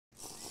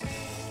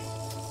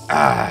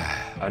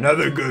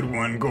Another good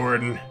one,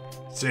 Gordon.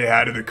 Say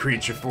hi to the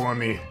creature for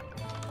me.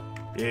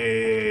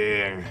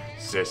 Yeah,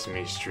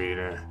 Sesame Street.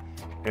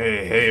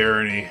 Hey,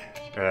 Ernie.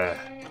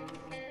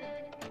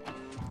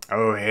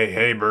 Oh,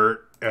 hey,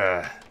 Bert.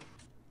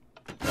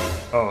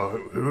 Oh,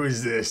 who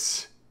is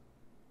this?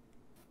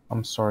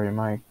 I'm sorry,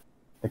 Mike.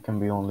 There can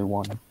be only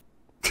one.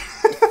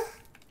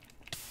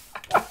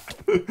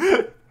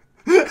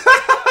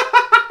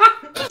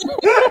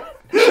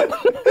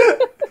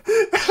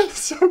 That's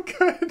so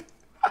good.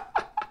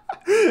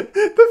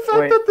 The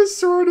fact that the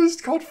sword is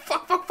called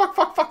fuck.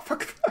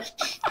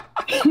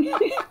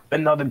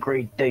 Another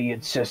great day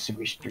at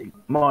Sesame Street,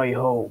 my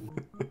home.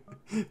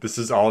 This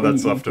is all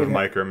that's left of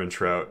Mike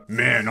Ehrmantraut.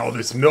 Man, all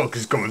this milk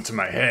is going to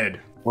my head.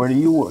 Where do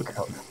you work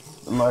out?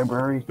 The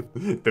library?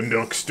 The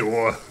milk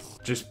store.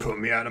 Just put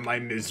me out of my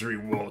misery,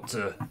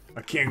 Walter.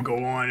 I can't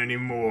go on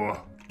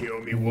anymore. Heal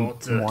me,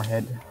 Walter. More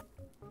head.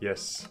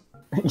 Yes.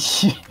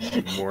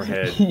 More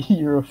head.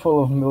 You're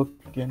full of milk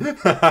again.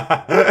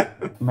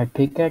 My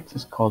pickaxe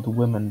is called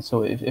Women,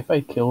 so if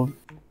I killed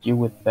you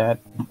with that,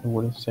 it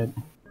would have said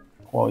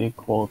Quality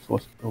Quotes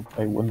was killed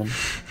by women.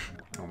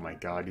 Oh my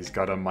god, he's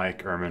got a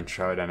Mike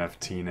Ehrmantraut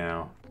NFT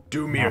now.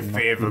 Do me a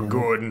favor,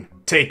 Gordon.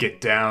 Take it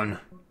down.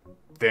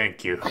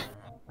 Thank you.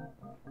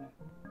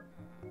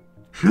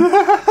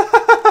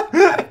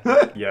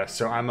 Yeah,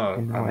 so I'm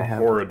a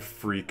horrid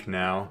freak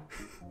now.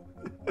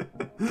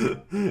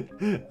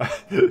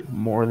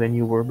 More than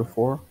you were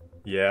before?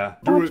 Yeah.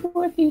 What's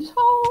with these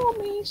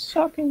homies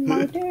sucking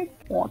my dick?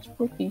 What's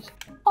with these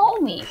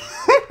homies?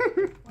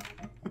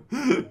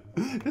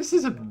 This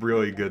is a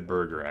really good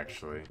burger,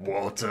 actually.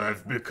 Walter,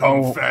 I've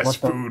become fast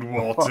food,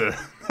 Walter.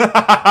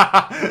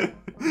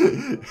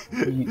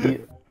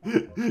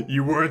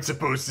 You weren't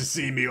supposed to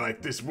see me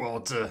like this,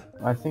 Walter.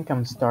 I think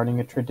I'm starting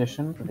a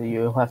tradition.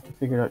 You'll have to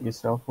figure out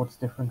yourself what's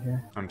different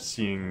here. I'm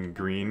seeing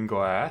green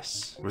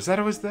glass. Was that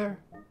always there?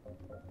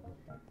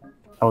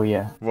 Oh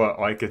yeah. What,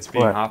 like it's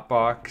being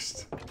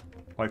hotboxed?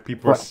 Like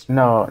people...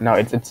 No,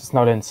 it's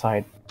not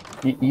inside.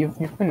 You've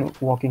been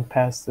walking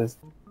past this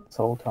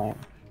whole time.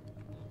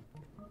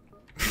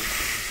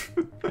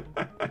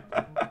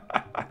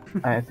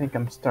 I think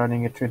I'm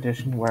starting a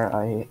tradition where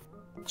I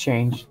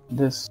change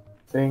this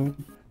thing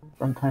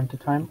from time to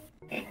time.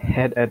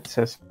 Head at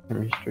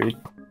Sesame Street.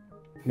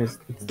 It's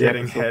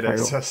Getting head at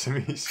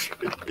Sesame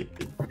Street.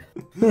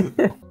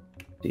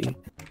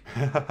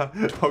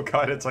 Oh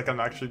god, it's like I'm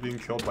actually being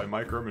killed by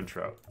Mike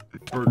Ehrmantraut.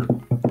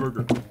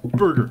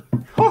 Burger.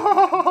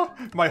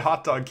 My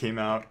hot dog came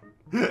out.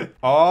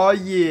 Oh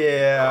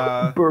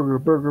yeah.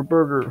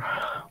 Burger.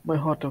 My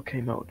hot dog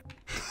came out.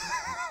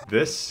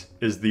 This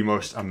is the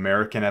most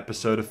American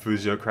episode of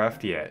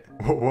FusioCraft yet.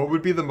 What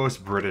would be the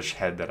most British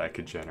head that I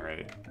could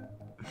generate?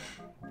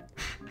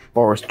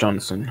 Boris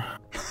Johnson.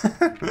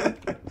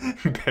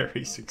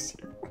 Barry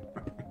 63.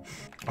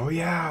 Oh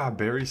yeah,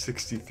 Barry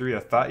 63. I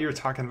thought you were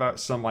talking about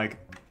some like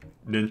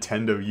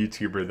Nintendo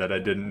YouTuber that I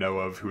didn't know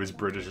of who was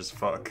British as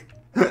fuck.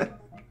 That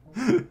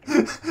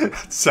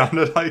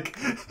sounded like,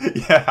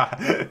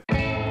 yeah.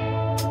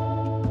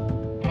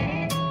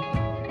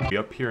 Be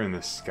up here in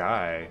the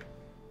sky.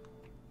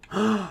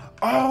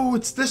 Oh,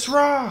 it's this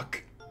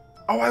rock!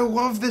 Oh, I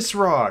love this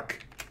rock!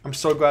 I'm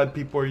so glad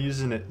people are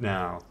using it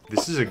now.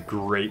 This is a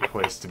great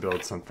place to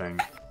build something.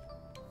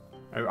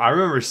 I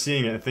remember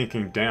seeing it and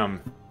thinking,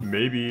 damn,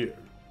 maybe...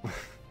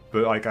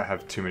 But, like, I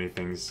have too many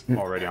things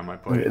already on my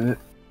plate.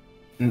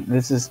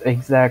 This is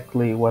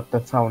exactly what the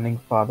founding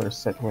fathers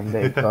said when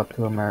they got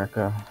to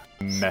America.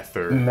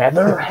 Mether.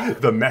 Mether?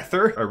 The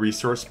Mether? A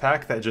resource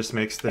pack that just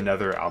makes the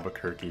Nether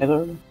Albuquerque.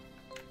 Mether?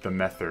 The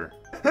Mether.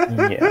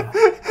 Yeah.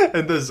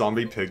 And the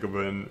zombie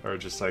piglin are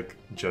just like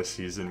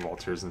Jesse's and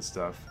Walter's and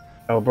stuff.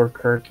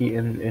 Albuquerque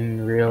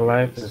in real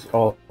life is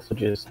also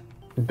just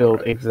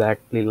built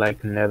exactly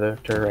like Nether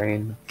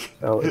terrain,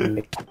 so it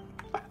makes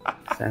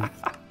sense.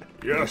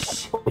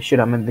 Yes! Holy shit,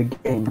 I'm in the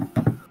game.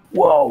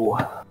 Whoa!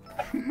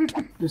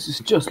 This is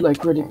just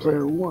like Ready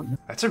Player One.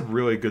 That's a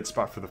really good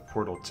spot for the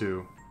portal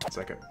too. It's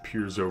like it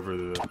peers over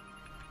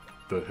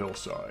the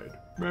hillside.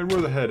 Man,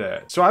 where the head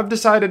at? So I've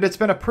decided it's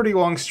been a pretty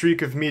long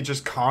streak of me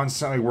just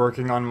constantly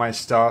working on my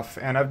stuff,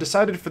 and I've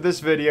decided for this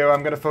video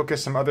I'm gonna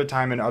focus some other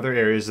time in other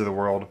areas of the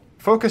world.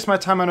 Focus my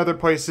time on other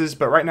places,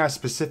 but right now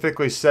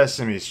specifically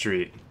Sesame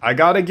Street. I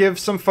gotta give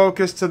some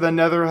focus to the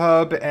Nether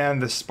Hub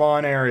and the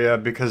spawn area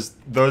because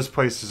those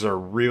places are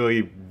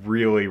really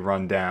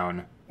run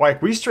down.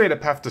 Like, we straight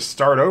up have to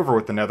start over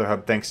with the Nether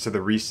Hub thanks to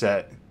the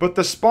reset. But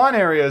the spawn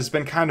area has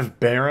been kind of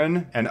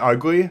barren and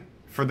ugly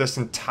for this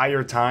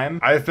entire time.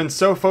 I've been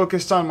so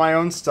focused on my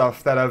own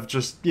stuff that I've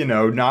just, you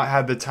know, not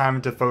had the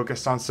time to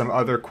focus on some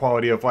other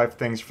quality of life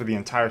things for the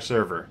entire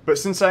server. But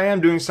since I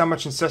am doing so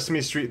much in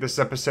Sesame Street this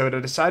episode, I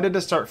decided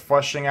to start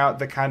fleshing out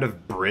the kind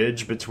of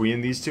bridge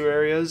between these two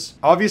areas.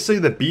 Obviously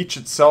the beach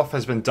itself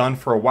has been done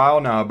for a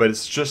while now, but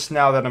it's just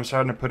now that I'm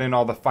starting to put in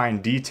all the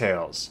fine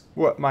details.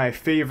 What my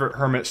favorite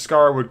Hermit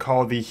Scar would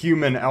call the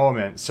human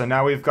element. So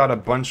now we've got a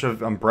bunch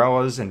of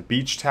umbrellas and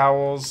beach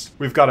towels.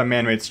 We've got a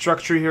man-made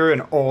structure here,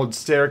 an old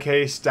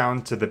staircase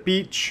down to the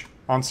beach.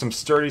 on some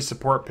sturdy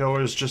support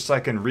pillars just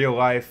like in real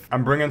life.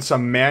 I'm bringing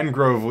some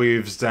mangrove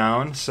leaves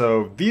down,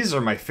 so these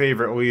are my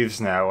favorite leaves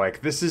now.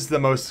 Like, this is the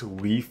most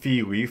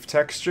leafy leaf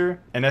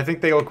texture, and I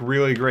think they look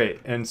really great.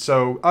 And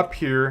so up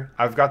here,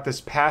 I've got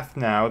this path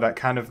now that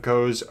kind of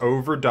goes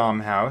over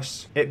Dom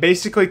House. It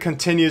basically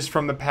continues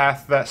from the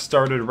path that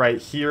started right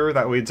here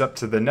that leads up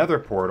to the nether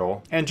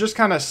portal, and just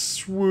kind of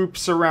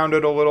swoops around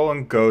it a little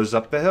and goes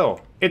up the hill.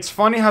 It's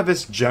funny how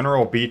this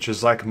general beach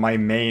is like my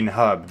main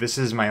hub. This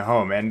is my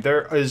home, and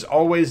there is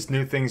always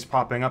new things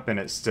popping up in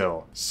it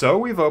still. So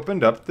we've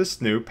opened up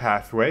this new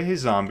pathway, hey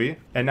zombie,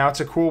 and now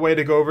it's a cool way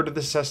to go over to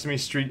the Sesame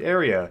Street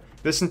area.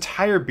 This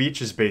entire beach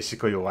is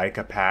basically like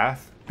a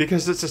path,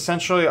 because it's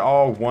essentially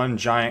all one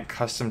giant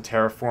custom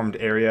terraformed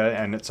area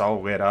and it's all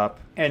lit up.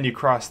 And you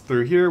cross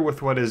through here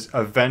with what is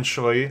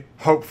eventually,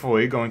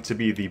 hopefully, going to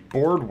be the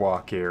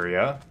boardwalk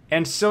area.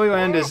 And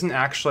Sillyland isn't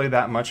actually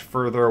that much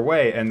further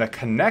away, and the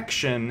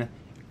connection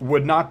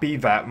would not be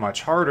that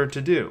much harder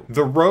to do.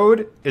 The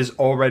road is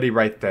already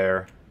right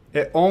there.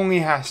 It only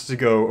has to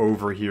go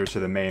over here to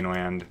the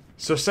mainland.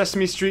 So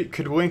Sesame Street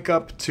could link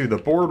up to the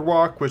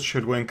boardwalk, which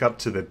should link up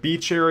to the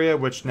beach area,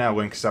 which now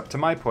links up to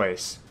my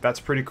place. That's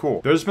pretty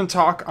cool. There's been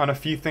talk on a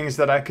few things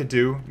that I could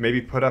do.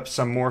 Maybe put up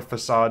some more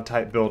facade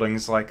type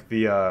buildings like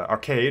the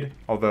arcade,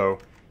 although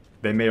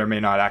they may or may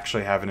not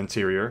actually have an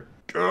interior.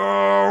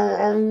 Go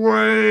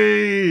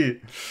away!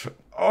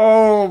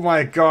 Oh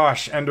my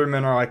gosh,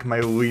 Endermen are like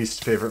my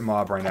least favorite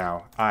mob right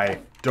now. I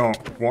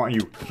don't want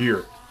you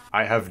here.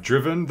 I have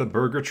driven the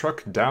burger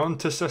truck down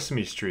to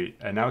Sesame Street,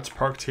 and now it's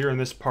parked here in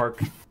this park,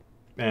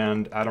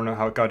 and I don't know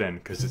how it got in,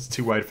 because it's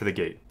too wide for the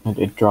gate. And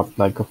it dropped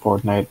like a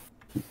Fortnite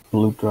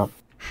loot drop.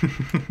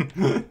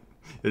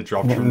 It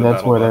dropped from and the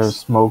that's where battle there's bus.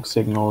 smoke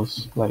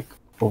signals, like,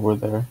 over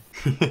there.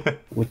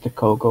 With the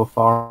cocoa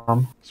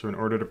farm. So in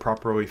order to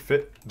properly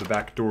fit, the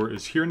back door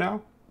is here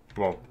now.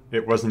 Well,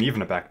 it wasn't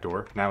even a back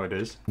door, now it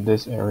is.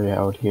 This area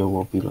out here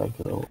will be like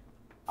a little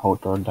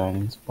outdoor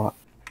dining spot.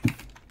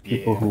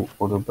 People who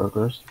order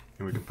burgers.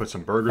 And we can put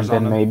some burgers and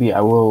on then them. maybe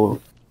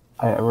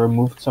I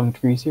removed some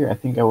trees here. I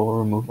think I will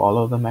remove all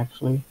of them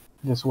actually.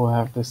 This will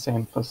have the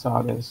same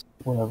facade as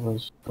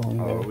whatever's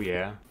going there. Oh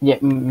yeah. Yeah,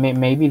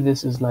 maybe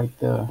this is like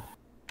the,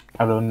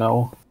 I don't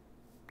know,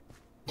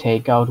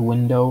 takeout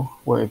window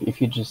where if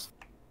you just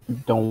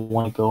don't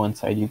want to go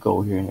inside, you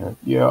go here and you're like,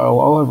 yeah,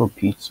 I'll have a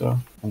pizza,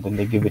 and then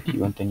they give it to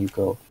you and then you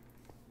go.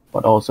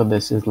 But also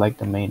this is like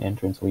the main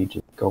entrance where you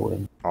just go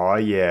in. Oh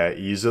yeah,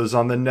 Izo's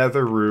on the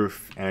nether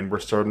roof, and we're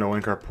starting to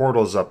link our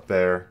portals up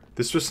there.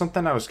 This was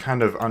something I was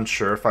kind of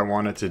unsure if I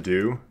wanted to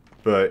do,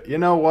 but you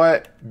know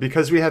what?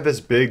 Because we had this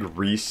big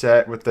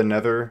reset with the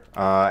nether,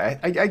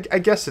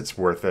 I guess it's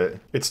worth it.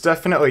 It's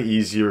definitely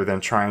easier than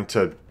trying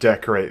to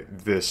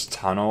decorate this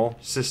tunnel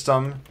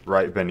system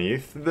right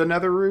beneath the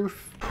nether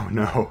roof. Oh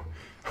no,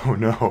 oh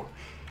no.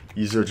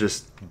 Izo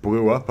just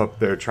blew up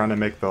there trying to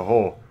make the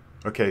hole.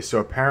 Okay, so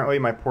apparently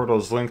my portal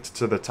is linked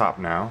to the top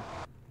now.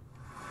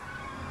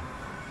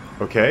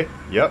 Okay,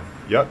 yep,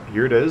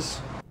 here it is.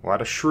 A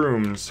lot of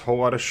shrooms, whole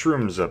lot of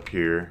shrooms up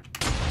here.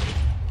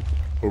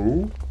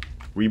 Ooh,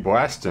 we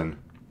blasting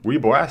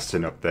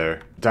up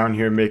there. Down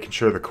here making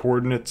sure the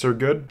coordinates are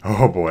good.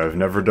 Oh boy, I've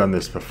never done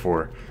this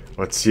before.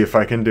 Let's see if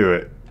I can do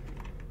it.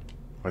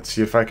 Let's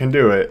see if I can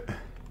do it.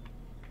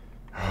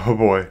 Oh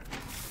boy.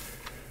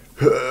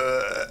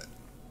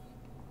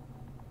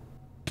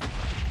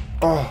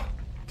 Oh.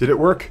 Did it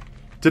work?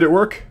 Did it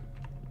work?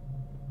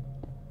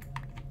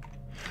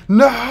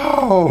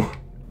 No!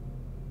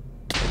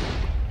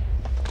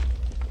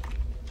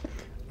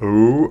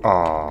 Ooh,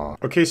 ah.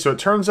 Okay, so it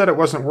turns out it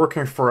wasn't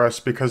working for us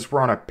because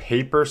we're on a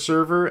paper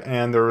server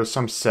and there was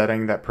some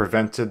setting that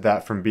prevented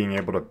that from being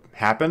able to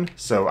happen.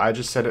 So I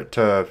just set it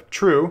to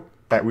true,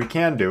 that we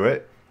can do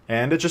it,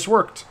 and it just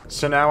worked.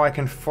 So now I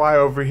can fly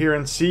over here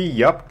and see,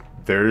 yup,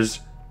 there's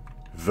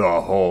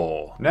the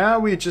hole. Now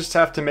we just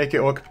have to make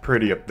it look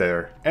pretty up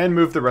there and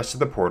move the rest of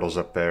the portals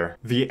up there.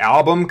 The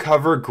album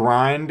cover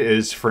grind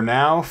is for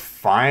now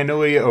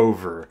finally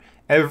over.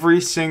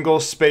 Every single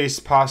space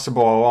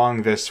possible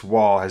along this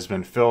wall has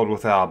been filled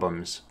with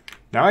albums.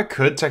 Now I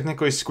could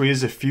technically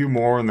squeeze a few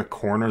more in the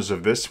corners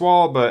of this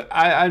wall, but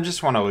I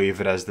just want to leave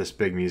it as this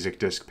big music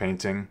disc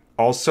painting.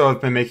 Also, I've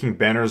been making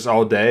banners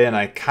all day, and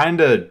I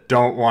kinda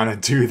don't want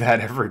to do that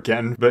ever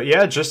again. But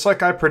yeah, just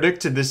like I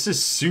predicted, this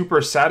is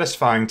super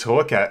satisfying to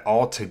look at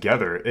all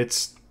together.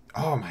 It's,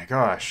 oh my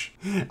gosh.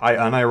 I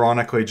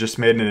unironically just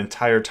made an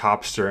entire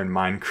topster in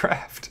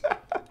Minecraft.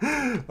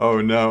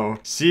 Oh no.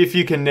 See if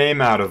you can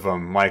name out of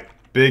them. Like,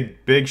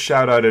 big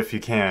shout out if you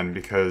can,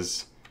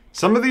 because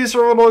some of these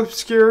are a little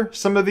obscure.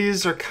 Some of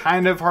these are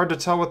kind of hard to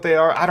tell what they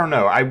are. I don't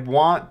know. I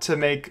want to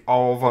make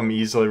all of them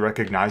easily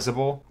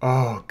recognizable.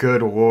 Oh,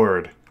 good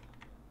lord.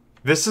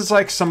 This is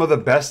like some of the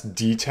best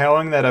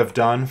detailing that I've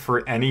done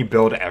for any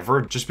build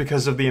ever, just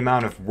because of the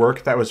amount of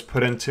work that was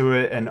put into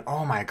it, and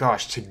oh my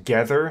gosh,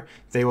 together,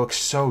 they look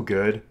so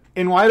good.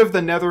 In light of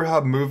the Nether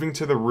Hub moving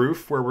to the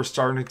roof where we're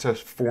starting to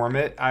form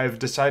it, I've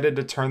decided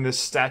to turn this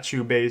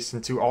statue base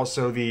into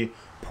also the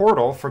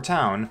portal for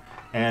town.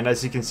 And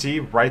as you can see,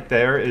 right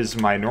there is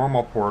my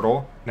normal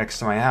portal next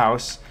to my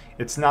house.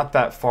 It's not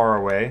that far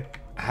away.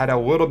 I had a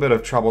little bit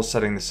of trouble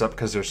setting this up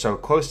because they're so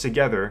close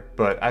together,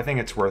 but I think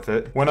it's worth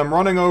it. When I'm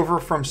running over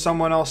from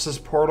someone else's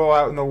portal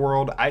out in the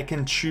world, I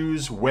can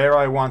choose where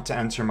I want to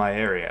enter my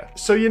area.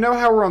 So you know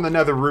how we're on the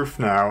nether roof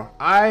now?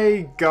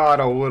 I got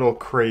a little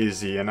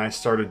crazy and I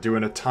started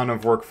doing a ton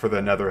of work for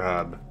the nether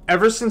hub.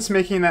 Ever since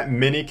making that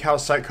mini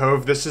calcite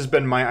cove, this has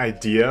been my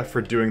idea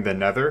for doing the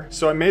nether.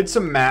 So I made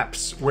some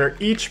maps where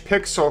each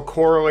pixel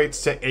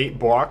correlates to 8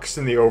 blocks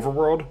in the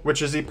overworld,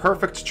 which is the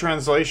perfect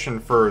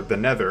translation for the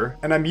nether.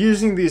 And I'm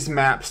using these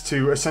maps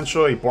to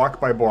essentially block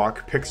by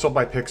block, pixel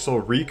by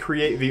pixel,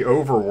 recreate the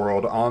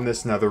overworld on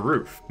this nether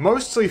roof.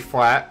 Mostly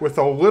flat, with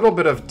a little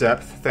bit of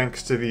depth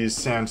thanks to these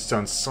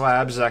sandstone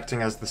slabs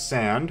acting as the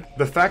sand.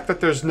 The fact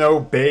that there's no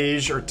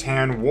beige or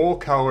tan wool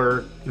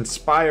color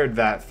inspired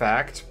that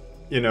fact.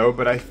 You know,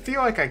 but I feel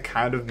like I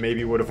kind of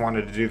maybe would have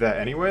wanted to do that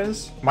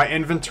anyways. My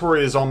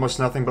inventory is almost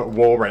nothing but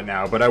wool right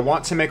now, but I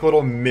want to make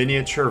little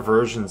miniature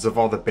versions of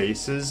all the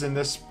bases in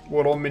this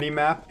little mini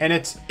map. And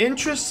it's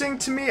interesting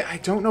to me, I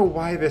don't know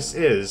why this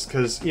is,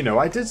 because, you know,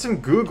 I did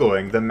some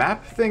Googling. The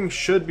map thing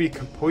should be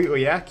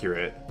completely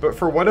accurate, but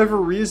for whatever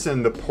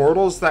reason, the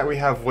portals that we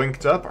have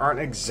linked up aren't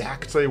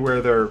exactly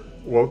where they're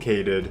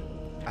located.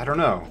 I don't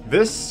know.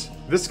 This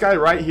guy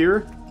right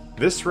here,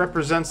 this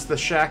represents the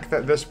shack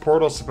that this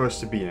portal's supposed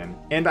to be in.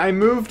 And I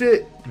moved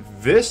it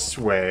this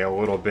way a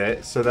little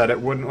bit so that it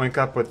wouldn't link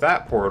up with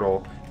that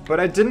portal, but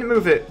I didn't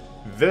move it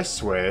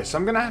this way, so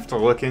I'm gonna have to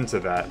look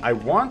into that. I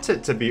want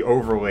it to be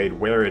overlaid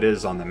where it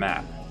is on the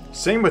map.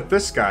 Same with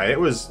this guy, it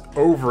was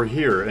over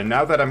here, and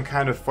now that I'm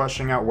kind of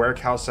fleshing out where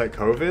Calcite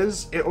Cove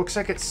is, it looks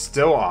like it's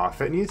still off.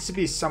 It needs to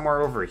be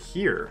somewhere over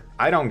here.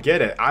 I don't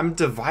get it. I'm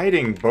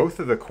dividing both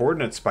of the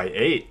coordinates by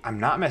 8. I'm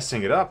not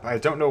messing it up. I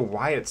don't know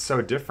why it's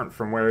so different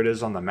from where it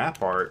is on the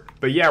map art.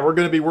 But yeah, we're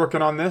gonna be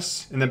working on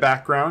this in the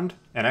background,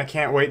 and I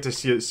can't wait to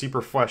see it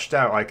super fleshed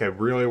out. Like, I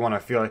really want to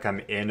feel like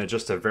I'm in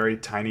just a very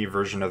tiny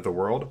version of the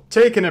world.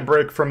 Taking a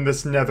break from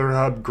this nether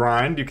hub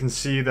grind, you can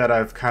see that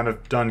I've kind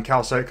of done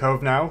Calcite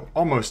Cove now,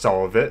 almost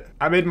all of it.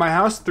 I made my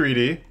house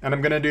 3D, and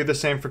I'm gonna do the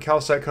same for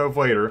Calcite Cove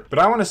later, but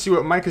I want to see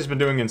what Mike has been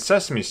doing in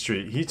Sesame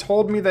Street. He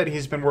told me that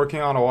he's been working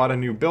on a lot of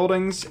new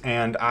buildings,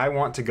 and I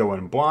want to go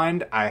in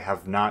blind. I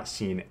have not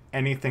seen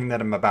anything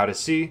that I'm about to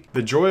see.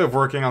 The joy of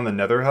working on the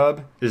nether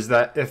hub is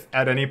that if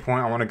at any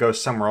point I want to go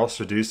somewhere else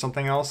or do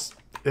something else,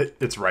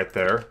 it's right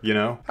there, you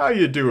know? How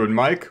you doing,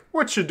 Mike?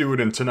 What you doing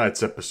in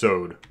tonight's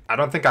episode? I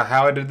don't think I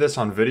highlighted this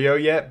on video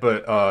yet,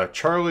 but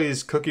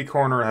Charlie's Cookie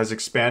Corner has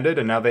expanded,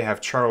 and now they have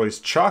Charlie's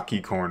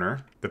Chalky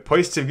Corner. The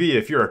place to be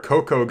if you're a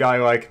cocoa guy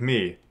like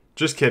me.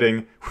 Just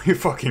kidding, we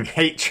fucking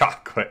hate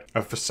chocolate.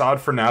 A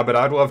facade for now, but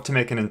I'd love to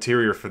make an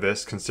interior for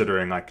this,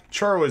 considering, like,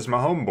 Charlie's my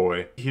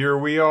homeboy. Here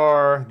we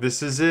are,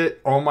 this is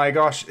it. Oh my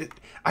gosh,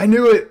 I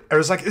knew it! I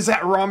was like, is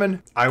that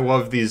ramen? I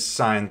love these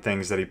sign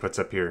things that he puts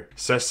up here.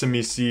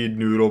 Sesame seed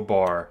noodle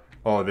bar.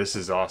 Oh, this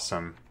is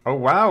awesome. Oh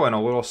wow, and a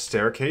little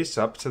staircase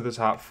up to the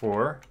top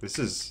floor. This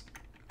is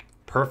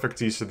perfect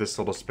use of this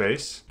little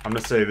space. I'm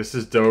gonna say this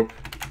is dope.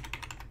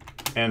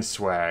 And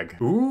swag.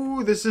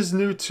 Ooh, this is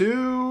new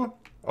too!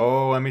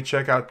 Oh, let me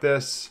check out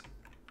this.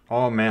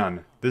 Oh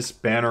man, this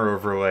banner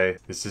overlay.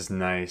 This is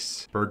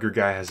nice. Burger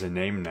Guy has a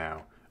name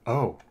now.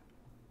 Oh.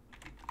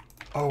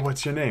 Oh,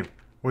 what's your name?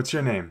 What's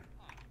your name?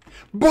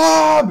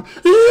 Bob!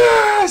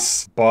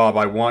 Yes! Bob,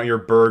 I want your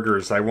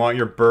burgers. I want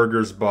your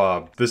burgers,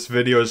 Bob. This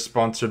video is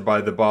sponsored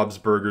by the Bob's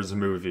Burgers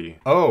movie.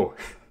 Oh,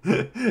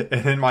 and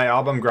in my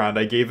album grind,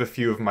 I gave a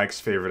few of Mike's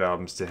favorite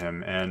albums to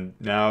him, and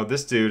now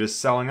this dude is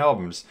selling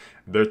albums.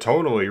 They're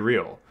totally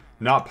real,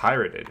 not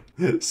pirated.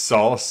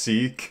 Soul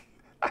Seek.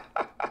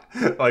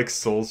 Like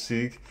Soul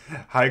Seek.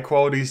 High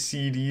quality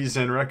CDs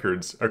and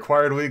records,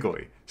 acquired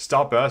legally.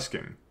 Stop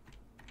asking.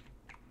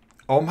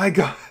 Oh my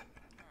god.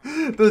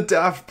 The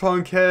Daft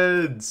Punk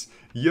heads!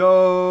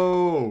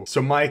 Yo!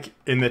 So Mike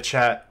in the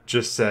chat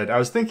just said, I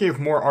was thinking of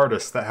more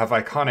artists that have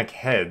iconic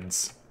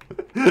heads.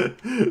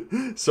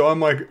 So I'm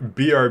like,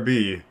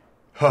 BRB.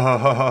 Ha ha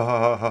ha ha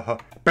ha ha ha.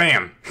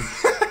 Bam!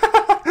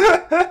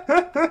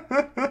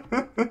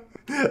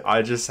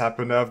 I just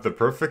happen to have the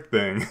perfect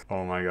thing.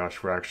 Oh my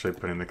gosh, we're actually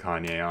putting the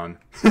Kanye on.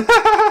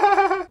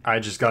 I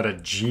just got a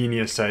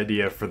genius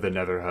idea for the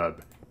nether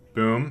hub.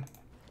 Boom,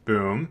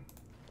 boom,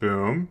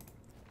 boom,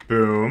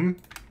 boom.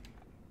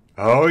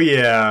 Oh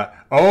yeah,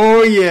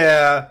 oh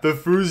yeah, the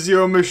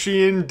Fusio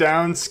machine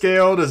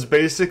downscaled is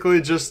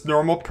basically just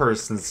normal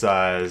person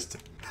sized.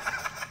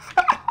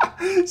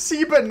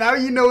 See, but now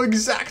you know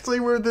exactly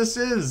where this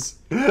is.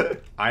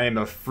 I am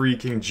a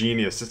freaking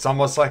genius. It's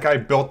almost like I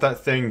built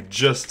that thing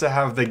just to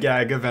have the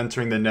gag of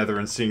entering the nether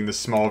and seeing the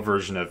small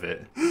version of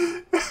it.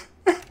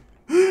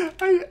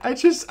 I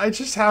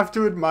just have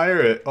to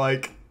admire it.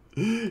 Like,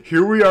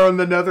 here we are in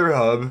the nether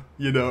hub,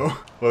 you know.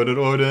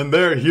 Load in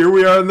there. Here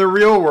we are in the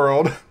real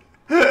world.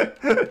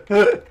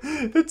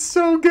 It's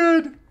so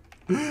good.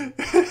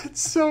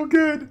 It's so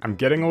good. I'm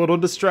getting a little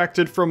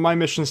distracted from my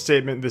mission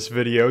statement this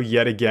video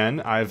yet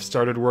again. I've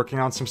started working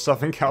on some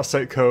stuff in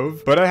Calcite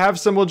Cove, but I have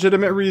some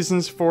legitimate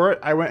reasons for it.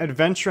 I went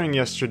adventuring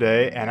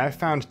yesterday and I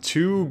found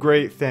two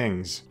great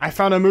things. I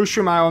found a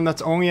mushroom island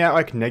that's only at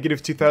like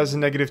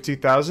 -2000,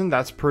 -2000.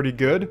 That's pretty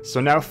good.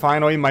 So now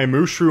finally my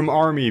mushroom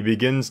army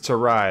begins to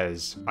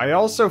rise. I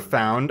also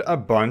found a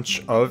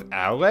bunch of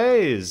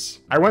allays.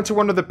 I went to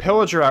one of the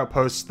pillager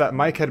outposts that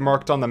Mike had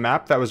marked on the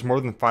map that was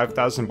more than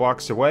 5,000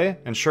 blocks away,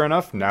 and sure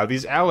enough, now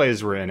these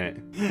allays were in it.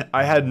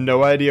 I had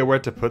no idea where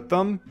to put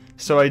them,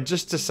 so I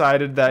just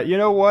decided that, you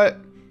know what?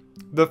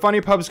 The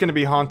Funny Pub's gonna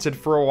be haunted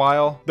for a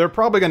while. They're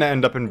probably gonna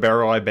end up in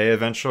Barrel Eye Bay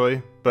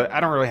eventually, but I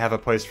don't really have a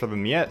place for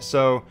them yet,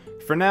 so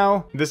for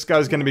now, this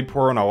guy's gonna be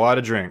pouring a lot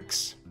of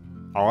drinks.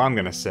 All I'm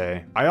gonna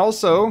say. I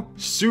also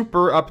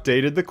super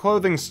updated the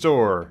clothing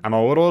store. I'm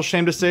a little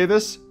ashamed to say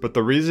this, but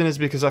the reason is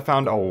because I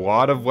found a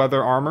lot of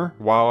leather armor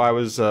while I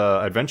was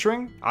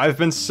adventuring. I've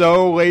been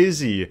so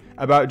lazy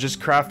about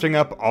just crafting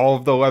up all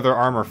of the leather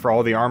armor for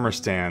all the armor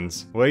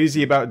stands.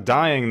 Lazy about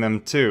dyeing them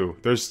too.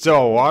 There's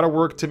still a lot of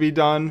work to be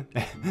done,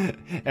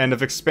 and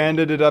I've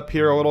expanded it up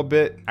here a little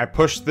bit. I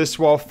pushed this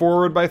wall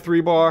forward by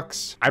 3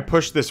 blocks. I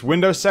pushed this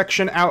window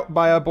section out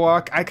by a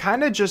block. I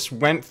kind of just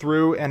went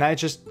through and I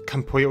just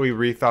completely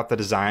rethought the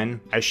design.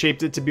 I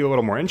shaped it to be a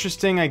little more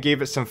interesting. I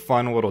gave it some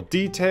fun little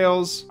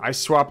details. I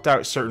swapped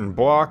out certain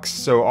blocks,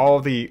 so all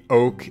the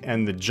oak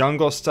and the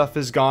jungle stuff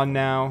is gone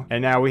now.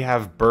 And now we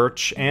have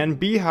birch and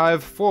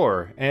beehive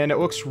floor, and it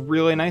looks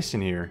really nice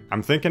in here.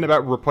 I'm thinking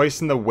about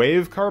replacing the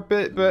wave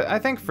carpet, but I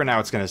think for now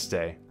it's gonna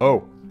stay.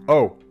 Oh,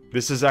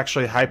 this is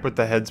actually Hype with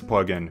the Heads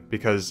plugin,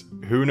 because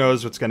who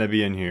knows what's gonna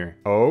be in here.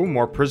 Oh,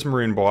 more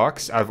prismarine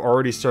blocks. I've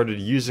already started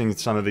using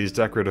some of these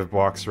decorative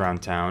blocks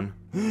around town.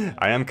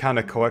 I am kind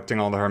of collecting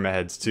all the hermit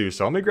heads too,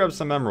 so let me grab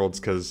some emeralds,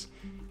 because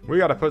we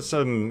gotta put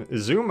some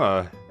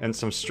Zuma and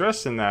some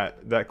stress in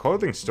that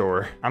clothing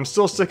store. I'm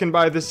still sticking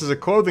by this is a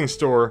clothing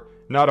store,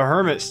 not a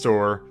hermit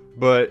store,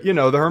 but you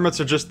know, the hermits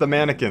are just the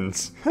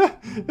mannequins.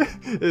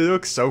 It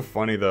looks so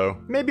funny though.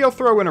 Maybe I'll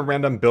throw in a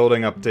random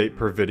building update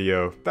per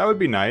video. That would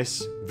be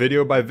nice.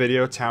 Video by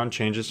video, town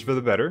changes for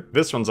the better.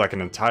 This one's like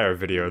an entire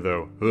video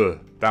though. Ugh,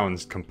 that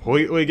one's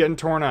completely getting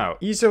torn out.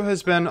 Izo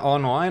has been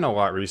online a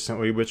lot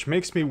recently, which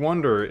makes me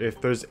wonder if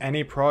there's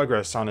any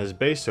progress on his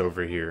base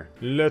over here.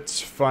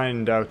 Let's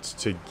find out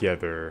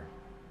together.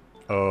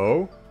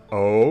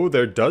 Oh,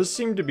 there does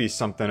seem to be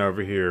something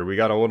over here. We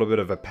got a little bit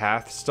of a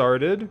path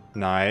started.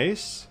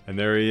 Nice. And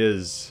there he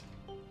is.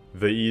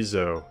 The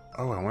Izo.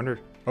 Oh, I wonder...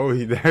 Oh,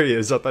 there he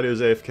is. I thought he was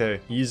AFK.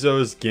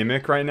 Izo's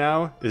gimmick right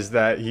now is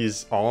that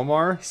he's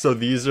Olimar, so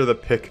these are the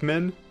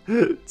Pikmin.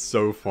 It's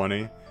so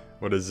funny.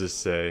 What does this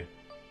say?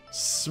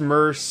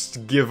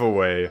 Smurst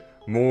giveaway.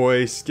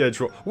 Moy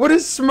schedule. What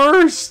is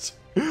Smurst?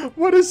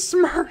 What is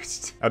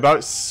Smurst? About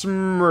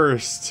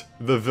Smurst,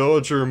 the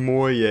villager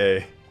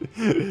Moye.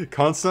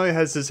 Constantly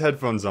has his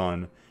headphones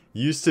on.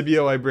 Used to be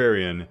a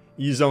librarian.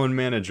 E-Zone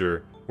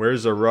manager.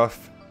 Wears a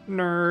rough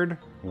nerd.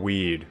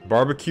 Weed.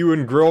 Barbecue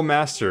and grill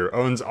master.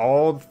 Owns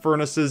all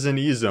furnaces in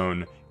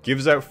E-Zone.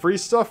 Gives out free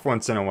stuff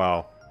once in a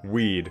while.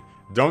 Weed.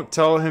 Don't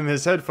tell him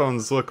his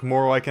headphones look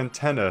more like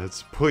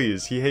antennas.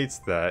 Please, he hates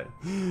that.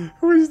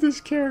 Who is this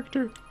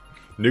character?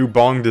 New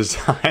bong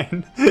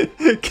design.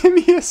 Give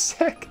me a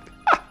sec.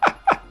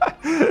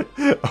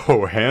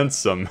 Oh,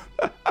 handsome.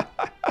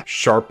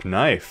 Sharp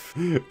knife.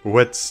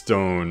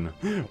 Whetstone.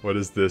 What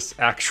is this?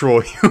 Actual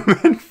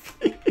human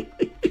feet.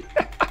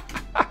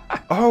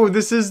 Oh,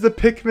 this is the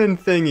Pikmin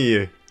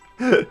thingy.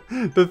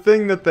 The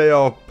thing that they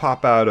all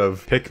pop out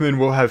of. Pikmin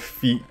will have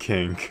feet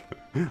kink.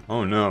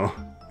 Oh no.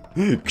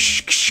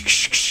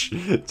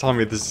 Tell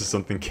me this is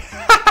something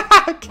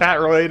cat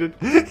related.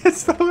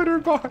 It's the litter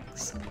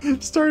box.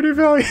 Stardew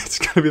Valley. It's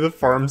gonna be the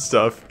farm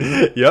stuff.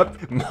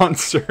 Yep.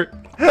 Monster.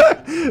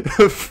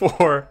 The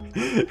floor.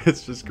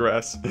 It's just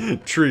grass.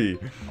 Tree.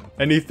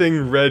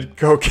 Anything red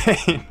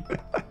cocaine.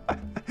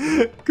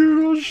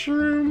 Google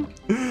shroom.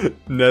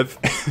 Nev.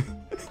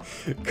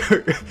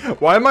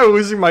 Why am I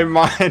losing my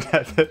mind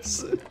at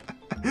this?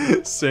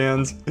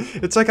 Sands.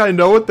 It's like I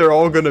know what they're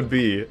all gonna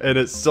be, and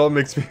it still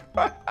makes me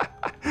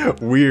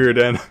weird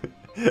and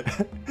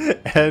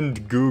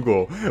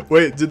Google.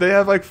 Wait, did they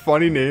have like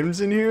funny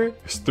names in here?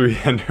 There's 3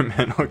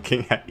 Endermen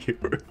looking at you.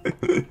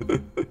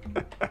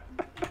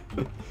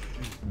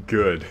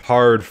 Good.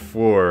 Hard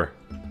floor.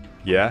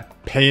 Yeah.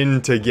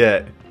 Pain to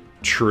get.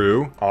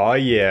 True. Aw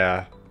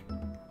yeah.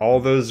 All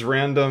those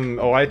random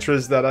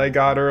elytras that I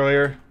got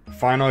earlier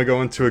finally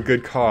going to a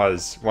good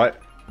cause.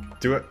 What?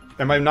 Do it.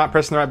 Am I not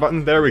pressing the right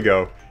button? There we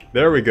go.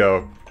 There we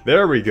go.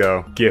 There we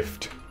go.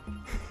 Gift.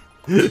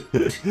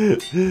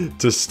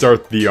 To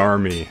start the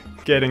army.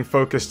 Getting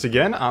focused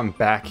again, I'm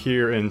back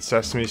here in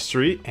Sesame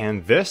Street,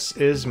 and this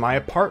is my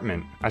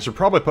apartment. I should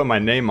probably put my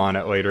name on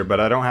it later, but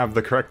I don't have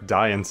the correct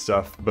dye and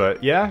stuff.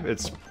 But yeah,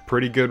 it's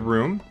pretty good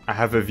room. I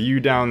have a view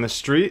down the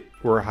street.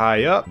 We're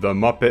high up. The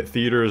Muppet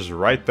Theater's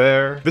right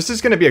there. This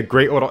is gonna be a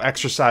great little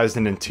exercise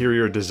in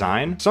interior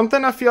design.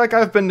 Something I feel like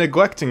I've been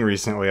neglecting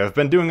recently. I've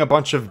been doing a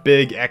bunch of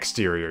big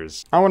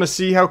exteriors. I wanna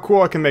see how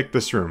cool I can make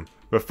this room.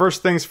 But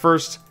first things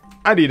first,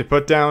 I need to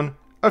put down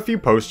a few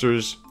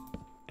posters.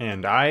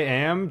 And I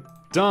am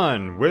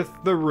done with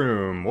the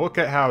room. Look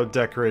at how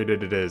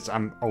decorated it is.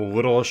 I'm a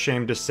little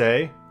ashamed to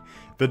say,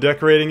 the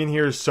decorating in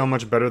here is so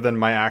much better than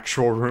my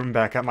actual room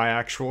back at my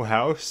actual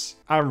house.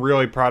 I'm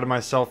really proud of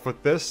myself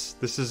with this.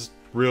 This is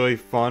really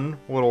fun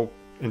little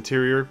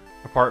interior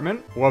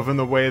apartment. Loving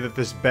the way that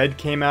this bed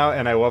came out,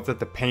 and I love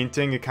that the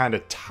painting, it kind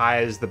of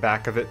ties the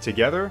back of it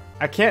together.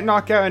 I can't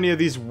knock out any of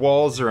these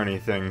walls or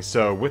anything,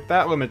 so with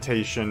that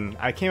limitation,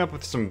 I came up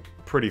with some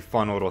pretty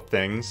fun little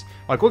things.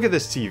 Like, look at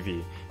this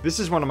TV. This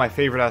is one of my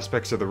favorite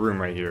aspects of the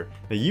room right here.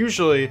 Now,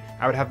 usually,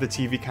 I would have the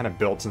TV kind of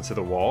built into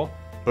the wall,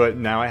 but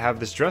now I have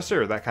this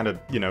dresser that kind of,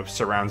 you know,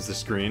 surrounds the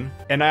screen.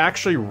 And I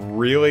actually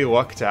really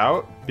lucked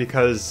out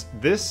because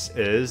this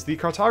is the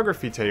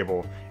cartography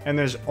table, and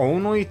there's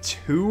only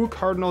 2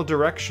 cardinal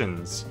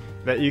directions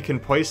that you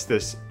can place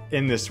this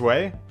in this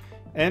way.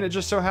 And it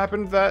just so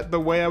happened that the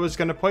way I was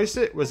going to place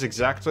it was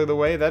exactly the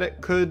way that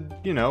it could,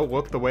 you know,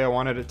 look the way I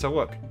wanted it to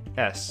look.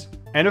 S.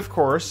 And of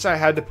course, I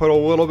had to put a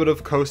little bit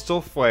of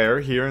coastal flair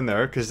here and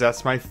there because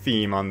that's my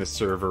theme on this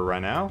server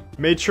right now.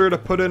 Made sure to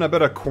put in a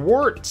bit of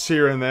quartz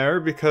here and there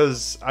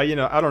because, I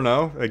don't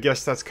know, I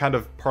guess that's kind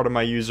of part of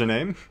my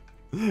username.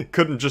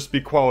 Couldn't just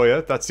be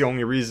Qualia, that's the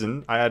only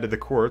reason I added the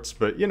quartz,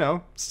 but you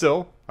know,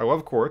 still, I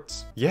love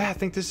quartz. Yeah, I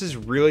think this is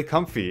really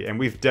comfy, and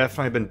we've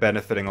definitely been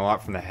benefiting a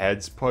lot from the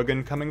heads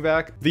plugin coming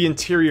back. The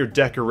interior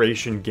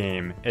decoration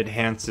game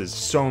enhances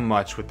so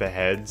much with the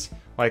heads.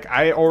 Like,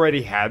 I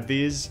already had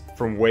these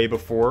from way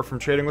before from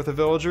trading with a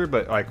villager,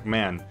 but like,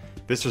 man,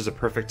 this was a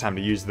perfect time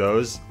to use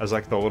those as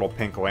like the little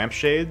pink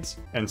lampshades.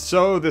 And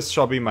so this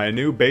shall be my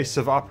new base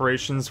of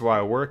operations while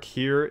I work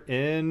here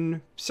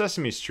in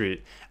Sesame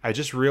Street. I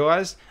just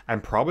realized I'm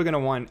probably going to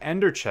want an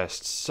ender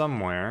chest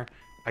somewhere.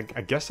 I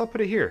guess I'll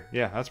put it here.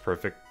 Yeah, that's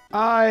perfect.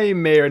 I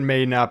may or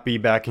may not be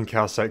back in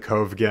Calcite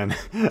Cove again.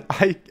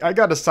 I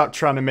gotta stop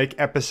trying to make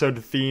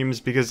episode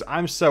themes because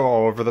I'm so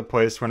all over the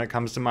place when it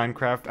comes to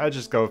Minecraft. I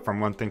just go from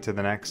one thing to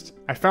the next.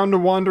 I found a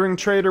wandering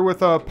trader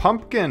with a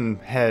pumpkin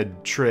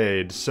head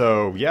trade,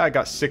 so yeah, I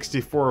got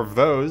 64 of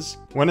those.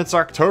 When it's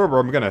October,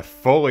 I'm gonna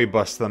fully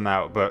bust them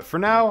out, but for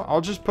now,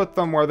 I'll just put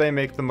them where they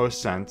make the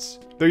most sense.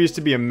 There used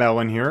to be a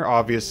melon here.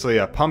 Obviously,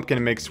 a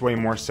pumpkin makes way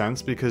more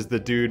sense because the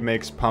dude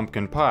makes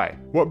pumpkin pie.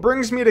 What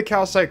brings me to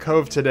Calcite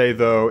Cove today,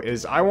 though,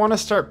 is I want to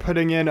start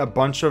putting in a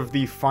bunch of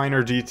the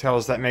finer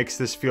details that makes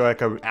this feel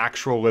like an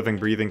actual living,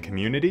 breathing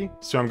community.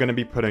 So I'm going to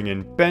be putting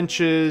in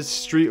benches,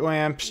 street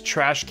lamps,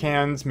 trash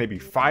cans, maybe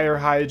fire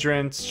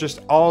hydrants, just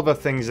all the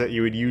things that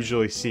you would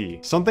usually see.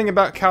 Something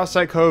about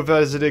Calcite Cove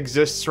as it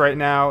exists right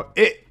now,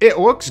 it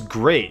looks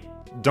great.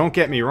 Don't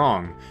get me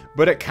wrong,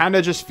 but it kind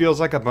of just feels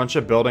like a bunch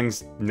of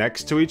buildings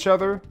next to each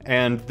other,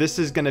 and this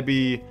is going to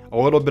be a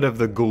little bit of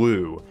the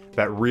glue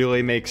that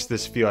really makes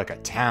this feel like a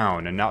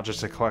town and not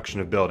just a collection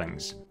of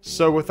buildings.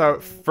 So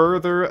without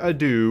further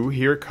ado,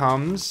 here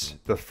comes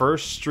the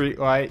first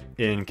streetlight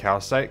in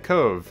Calcite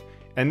Cove,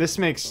 and this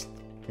makes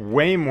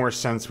way more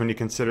sense when you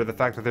consider the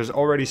fact that there's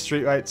already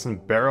streetlights in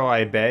Barrel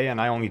Eye Bay and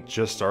I only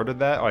just started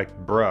that.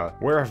 Like, bruh,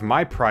 where have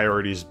my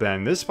priorities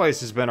been? This place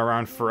has been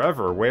around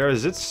forever. Where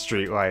is its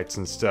streetlights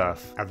and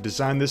stuff? I've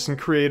designed this in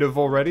creative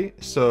already,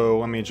 so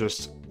let me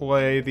just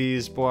lay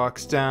these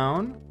blocks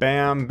down.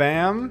 Bam,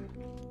 bam.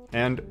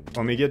 And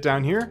let me get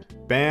down here.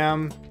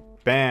 Bam,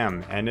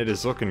 bam. And it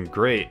is looking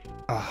great.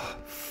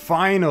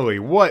 Finally,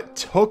 what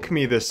took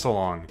me this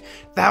long?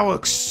 That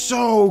looks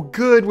so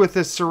good with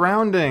the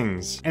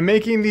surroundings. And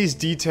making these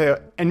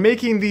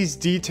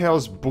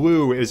details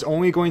blue is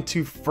only going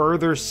to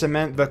further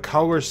cement the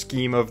color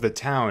scheme of the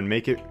town,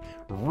 make it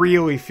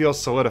really feel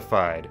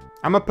solidified.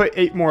 I'm gonna put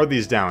 8 more of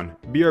these down.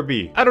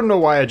 BRB. I don't know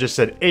why I just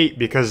said 8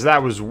 because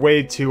that was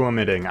way too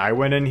limiting. I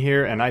went in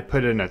here and I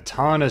put in a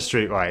ton of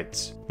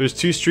streetlights. There's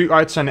 2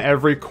 streetlights on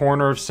every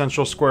corner of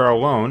Central Square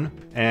alone.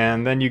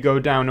 And then you go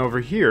down over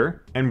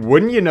here, and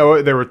wouldn't you know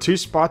it, there were 2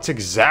 spots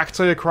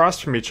exactly across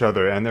from each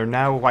other, and they're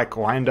now like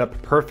lined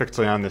up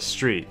perfectly on the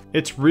street.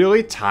 It's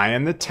really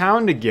tying the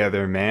town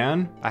together,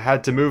 man. I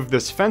had to move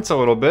this fence a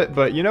little bit,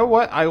 but you know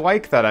what? I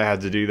like that I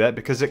had to do that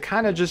because it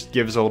kind of just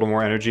gives a little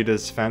more energy to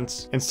this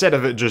fence. Instead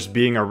of it just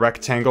being a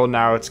rectangle,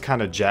 now it's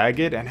kind of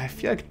jagged, and I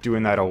feel like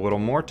doing that a little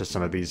more to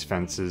some of these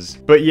fences.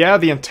 But yeah,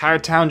 the entire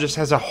town just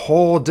has a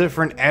whole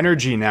different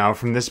energy now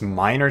from this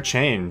minor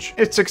change.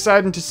 It's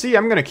exciting to see.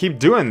 I'm gonna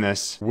keep doing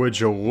this. Would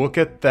you look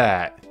at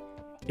that?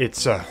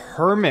 It's a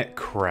hermit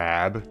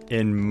crab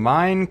in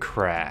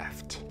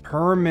Minecraft.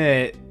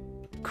 Hermit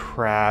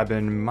crab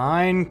in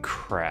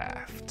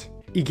Minecraft.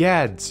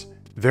 Egads,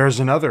 there's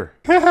another.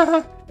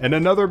 And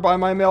another by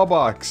my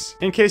mailbox.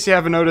 In case you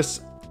haven't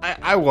noticed,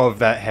 I love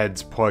that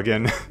heads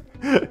plugin.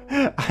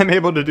 I'm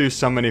able to do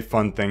so many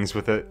fun things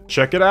with it.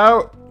 Check it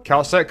out!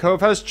 Calcite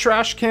Cove has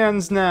trash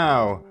cans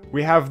now!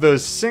 We have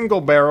those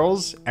single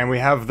barrels, and we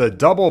have the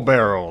double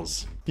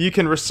barrels. You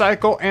can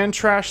recycle and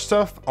trash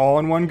stuff all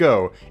in one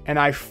go. And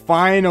I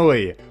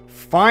finally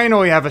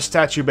have a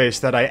statue base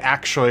that I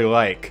actually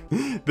like.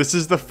 This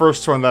is the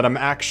first one that I'm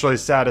actually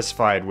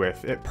satisfied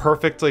with. It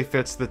perfectly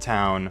fits the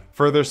town.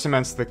 Further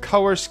cements the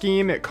color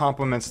scheme, it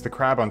complements the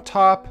crab on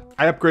top.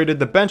 I upgraded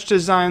the bench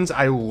designs.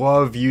 I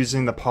love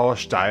using the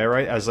polished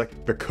diorite as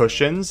like the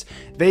cushions.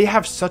 They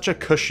have such a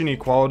cushiony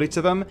quality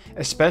to them,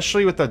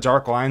 especially with the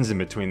dark lines in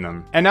between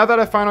them. And now that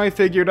I finally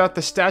figured out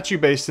the statue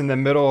base in the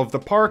middle of the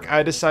park,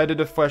 I decided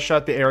to flesh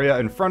out the area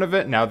in front of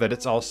it now that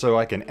it's also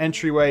like an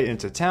entryway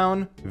into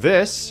town.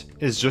 This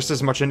is just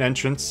as much an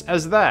entrance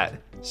as that.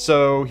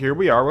 So here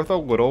we are with a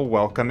little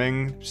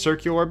welcoming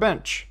circular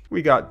bench.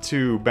 We got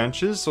 2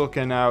 benches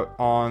looking out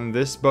on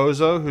this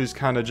bozo who's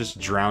kind of just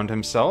drowned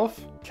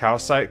himself.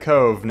 Calcite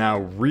Cove now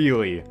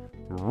really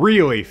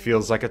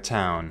feels like a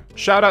town.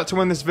 Shout out to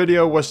when this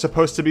video was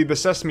supposed to be the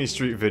Sesame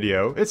Street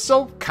video. It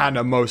still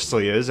kinda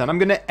mostly is, and I'm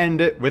gonna end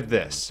it with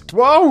this.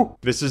 Whoa!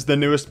 This is the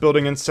newest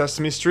building in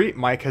Sesame Street.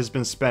 Mike has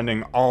been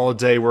spending all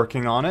day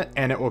working on it,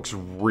 and it looks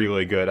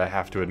really good, I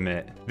have to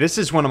admit. This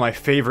is one of my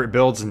favorite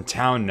builds in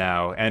town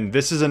now, and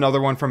this is another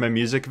one from a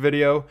music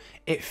video.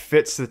 It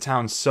fits the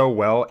town so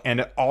well, and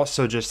it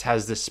also just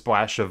has this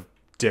splash of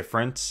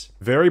difference.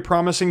 Very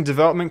promising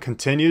development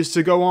continues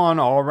to go on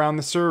all around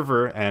the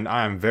server, and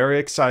I am very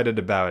excited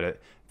about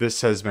it.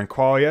 This has been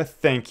Qualia,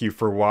 thank you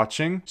for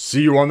watching.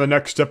 See you on the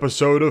next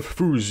episode of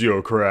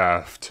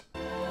FusioCraft.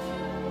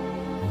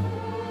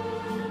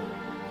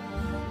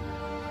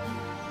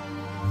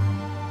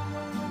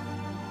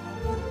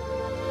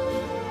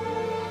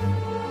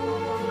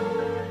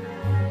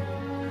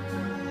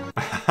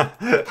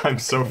 I'm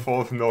so full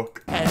of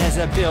milk. And there's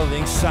a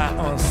building site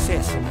on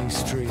Sesame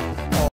Street.